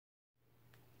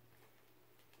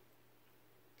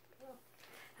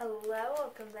Hello,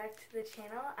 welcome back to the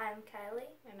channel. I'm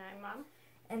Kylie. And I'm Mom.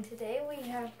 And today we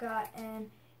have got an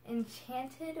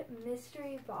Enchanted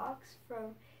mystery box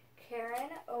from Karen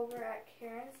over at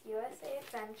Karen's USA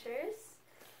Adventures.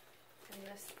 And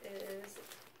this is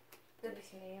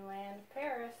Disneyland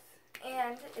Paris.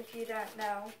 And if you don't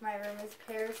know, my room is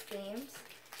Paris themed.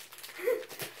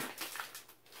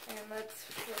 And let's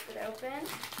flip it open.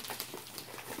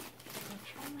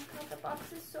 Oh my god, the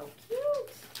box is so cute!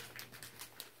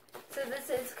 So this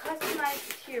is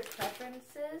customized to your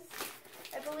preferences,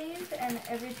 I believe, and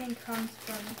everything comes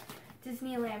from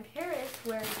Disneyland Paris,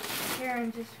 where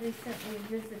Karen just recently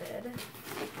visited.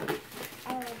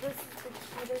 Oh, this is the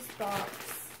cutest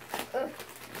box. Ugh.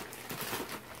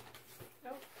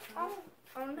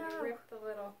 Oh no. You ripped the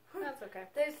little. That's okay.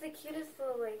 There's the cutest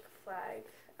little flag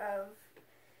of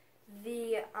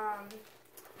the I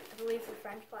believe the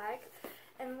French flag.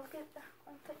 And look at the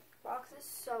box is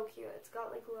so cute. It's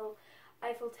got little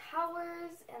Eiffel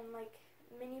Towers and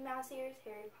Minnie Mouse ears,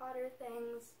 Harry Potter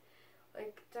things,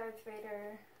 Darth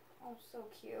Vader. Oh, so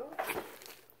cute.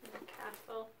 And a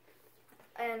castle.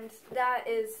 And that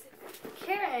is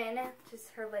Karen, just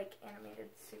her animated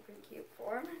super cute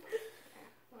form.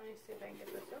 Let me see if I can get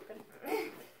this open.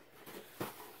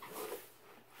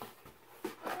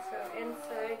 So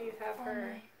inside you have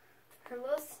her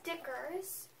little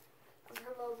stickers of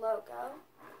her little logo.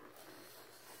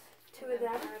 Two of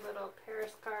them. Our little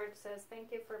Paris card says,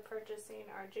 "Thank you for purchasing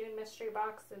our June mystery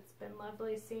box. It's been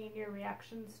lovely seeing your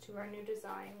reactions to our new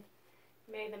design.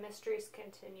 May the mysteries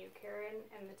continue, Karen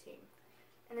and the team."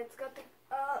 And it's got the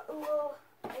little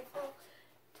Eiffel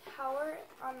Tower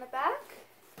on the back.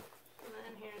 And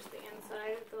then here's the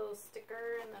inside, the little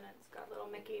sticker, and then it's got little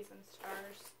Mickeys and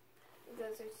stars.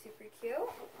 Those are super cute.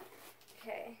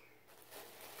 Okay.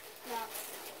 Now,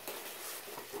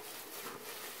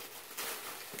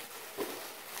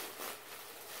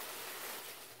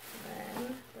 And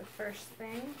then the first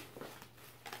thing.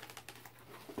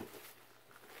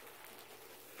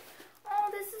 oh,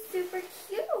 this is super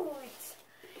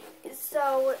cute.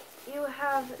 So you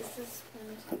have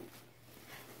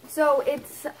So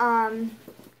it's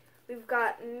we've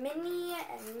got Minnie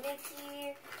and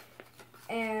Mickey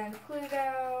and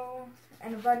Pluto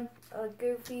and a bunch of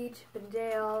Goofy, Chip and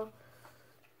Dale,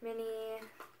 Minnie,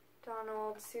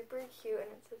 Donald, super cute,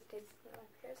 and it says Disneyland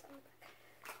Paris on the back.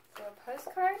 So a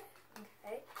postcard,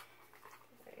 okay.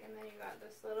 And then you got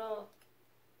this little.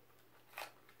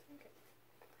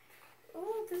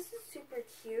 Oh, this is super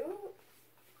cute.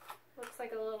 Looks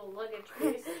like a little luggage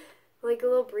piece. Like a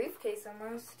little briefcase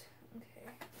almost. Okay,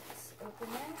 let's open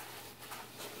it.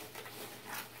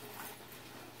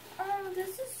 Oh,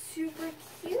 this is super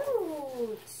cute.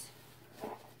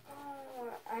 Oh,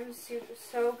 I'm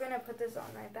so gonna put this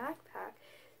on my backpack.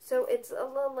 So it's a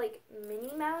little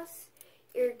Minnie Mouse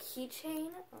ear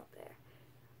keychain. Oh, there.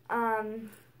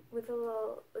 With a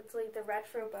little, it's the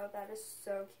retro bow. That is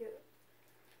so cute.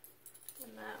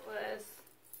 And that was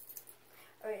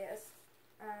Oh yes.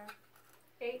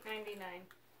 $8.99.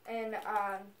 And the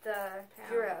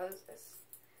Pound. euros,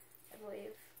 I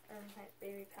believe, or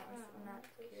maybe pounds. I'm not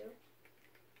cute.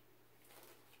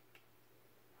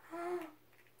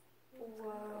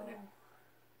 Whoa.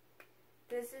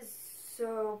 This is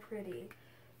so pretty.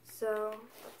 So,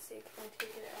 let's see, can I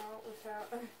take it out without,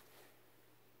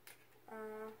 I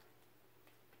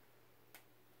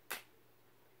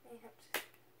have to,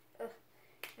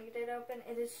 get it open.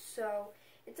 It is so,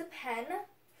 it's a pen.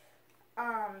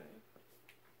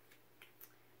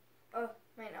 Oh,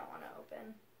 might not want to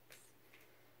open.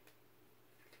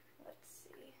 Let's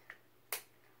see.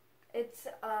 It's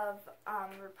of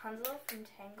Rapunzel from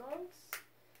Tangled.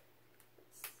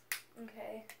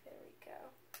 Okay, there we go.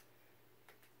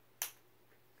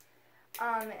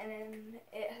 And then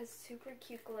it has super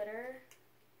cute glitter.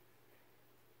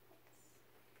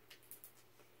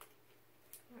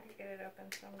 I get it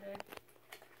open someday.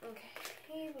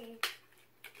 Okay,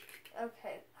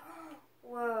 okay.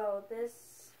 Whoa, this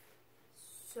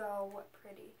so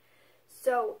pretty.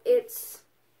 So it's,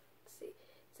 let's see,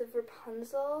 it's a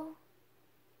Rapunzel,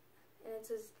 and it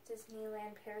says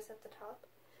Disneyland Paris at the top.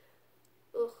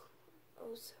 Ugh,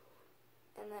 oh so,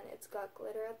 and then it's got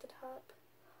glitter at the top.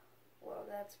 Whoa,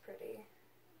 that's pretty.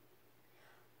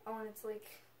 Oh, and it's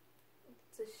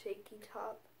it's a shaky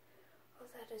top. Oh,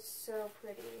 that is so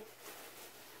pretty.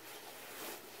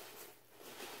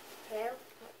 Okay.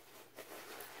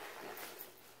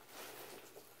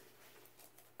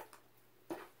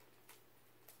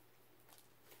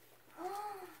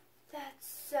 That's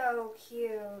so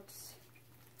cute.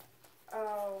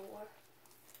 Oh,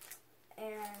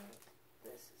 and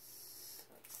this is,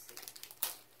 let's see.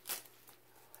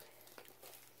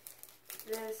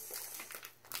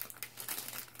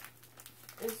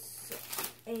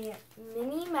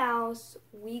 Mouse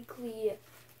weekly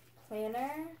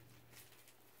planner.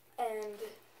 And,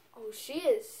 oh, she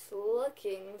is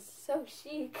looking so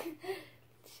chic.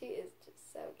 She is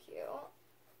just so cute.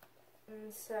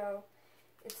 And so,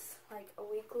 it's like a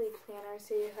weekly planner,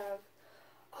 so you have,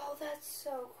 oh, that's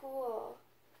so cool.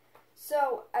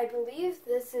 So, I believe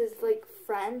this is like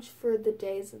French for the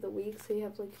days of the week, so you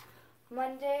have like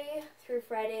Monday through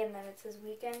Friday, and then it says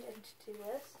weekend and to-do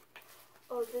list.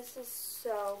 Oh, this is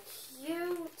so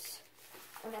cute.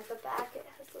 And at the back it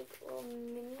has like a little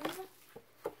mini.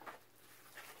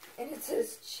 And it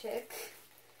says chick.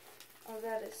 Oh,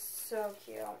 that is so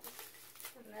cute.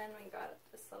 And then we got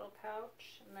this little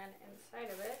pouch, and then inside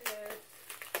of it is,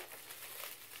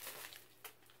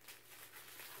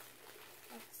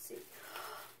 let's see.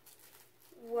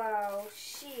 Wow,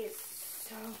 she is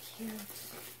so cute.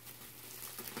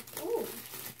 Ooh.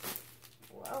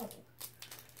 Whoa.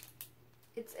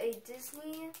 It's a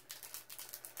Disneyland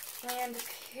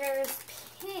Paris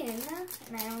pin,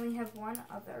 and I only have one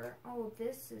other. Oh,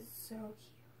 this is so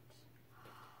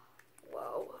cute.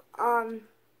 Whoa.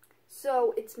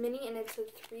 So it's mini and it's a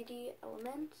 3D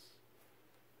element.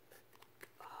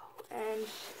 Oh, and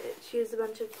she has a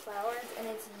bunch of flowers and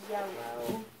it's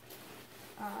yellow.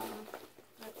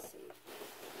 Let's see.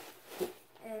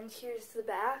 And here's the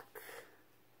back.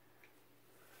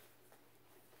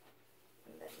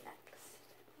 And then next.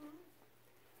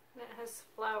 and it has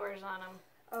flowers on them.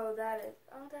 Oh,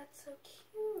 that's so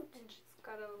cute. And she's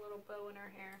got a little bow in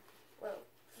her hair. Whoa.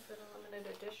 Is it a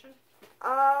limited edition?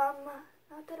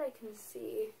 Not that I can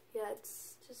see. Yeah,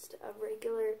 it's just a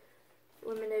regular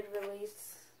limited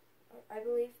release, I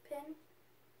believe, pin.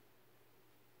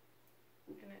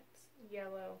 And it's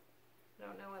yellow. I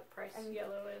don't know what price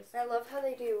yellow is. I love how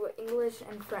they do English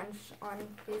and French on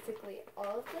basically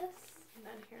all of this. And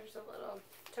then here's a little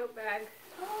tote bag.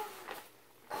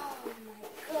 Oh my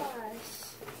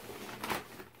gosh.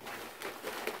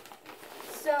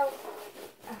 So,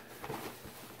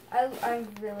 I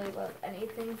really love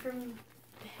anything from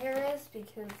Paris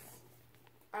because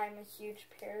I'm a huge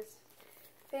Paris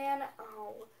fan.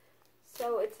 Oh,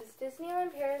 so it says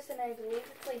Disneyland Paris, and I believe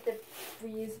it's like the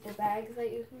reusable bags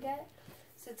that you can get.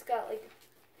 So it's got like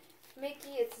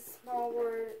Mickey. It's a small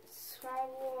world.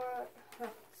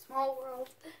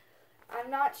 I'm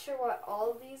not sure what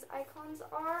all of these icons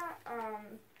are.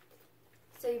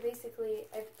 So you basically,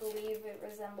 I believe it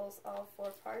resembles all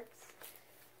 4 parks.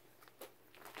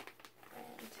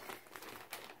 And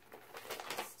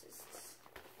it's just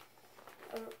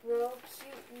a real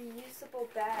cute reusable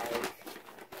bag.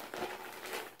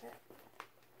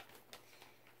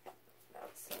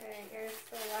 Okay, here's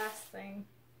the last thing.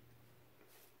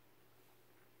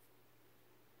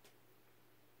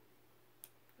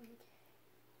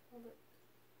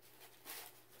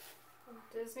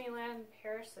 Disneyland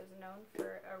Paris is known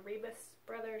for Rebus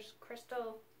Brothers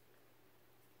crystal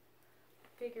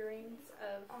figurines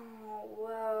of... Oh,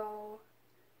 whoa.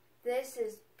 This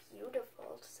is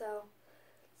beautiful. So,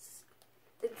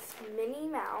 it's Minnie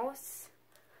Mouse.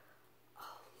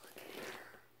 Oh, look at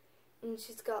her. And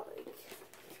she's got like...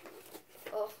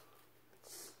 Oh,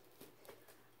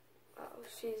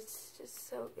 she's just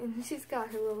so... And she's got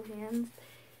her little hands.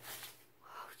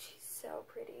 Oh, she's so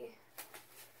pretty.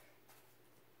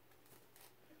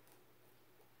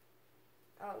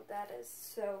 Oh, that is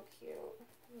so cute.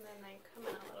 And then they come in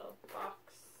a little box.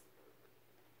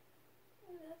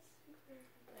 Oh, that's super.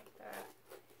 Like that.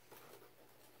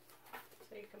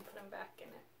 So you can put them back in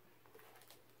it.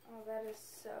 Oh, that is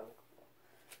so cool.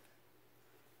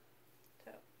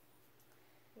 So,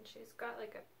 and she's got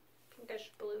like a pinkish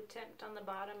blue tint on the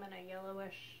bottom and a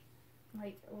yellowish,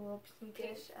 Like a little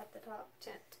pinkish at the top.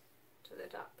 tint to the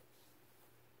top.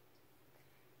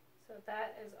 So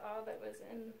that is all that was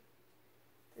in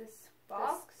This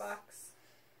box.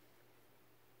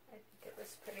 I think it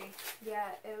was pretty.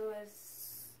 Yeah, it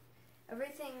was.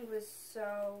 Everything was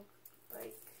so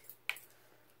like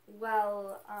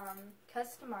well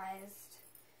customized.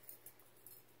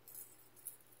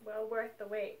 Well worth the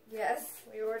wait. Yes.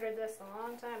 We ordered this a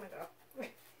long time ago.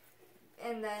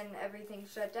 And then everything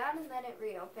shut down, and then it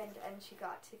reopened, and she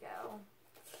got to go.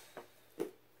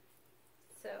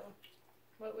 So,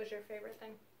 what was your favorite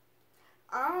thing?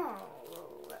 Oh,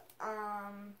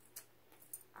 I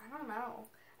don't know.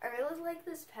 I really like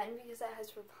this pen because it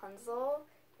has Rapunzel.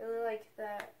 I really like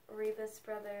the Rebus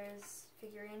Brothers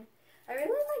figurine. I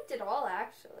really liked it all,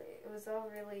 actually. It was all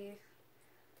really,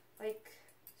 like,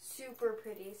 super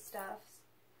pretty stuff.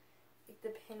 Like,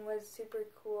 the pin was super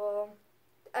cool.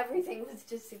 Everything was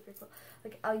just super cool.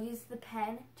 Like, I'll use the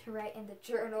pen to write in the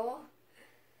journal.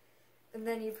 And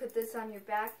then you put this on your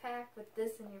backpack with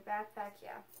this in your backpack.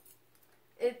 Yeah.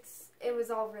 it was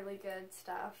all really good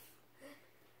stuff.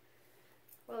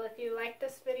 Well, if you like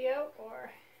this video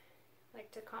or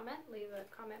like to comment, leave a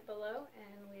comment below,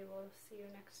 and we will see you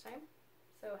next time.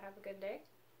 So have a good day.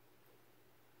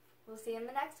 We'll see you in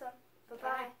the next one. Bye-bye.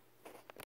 Bye.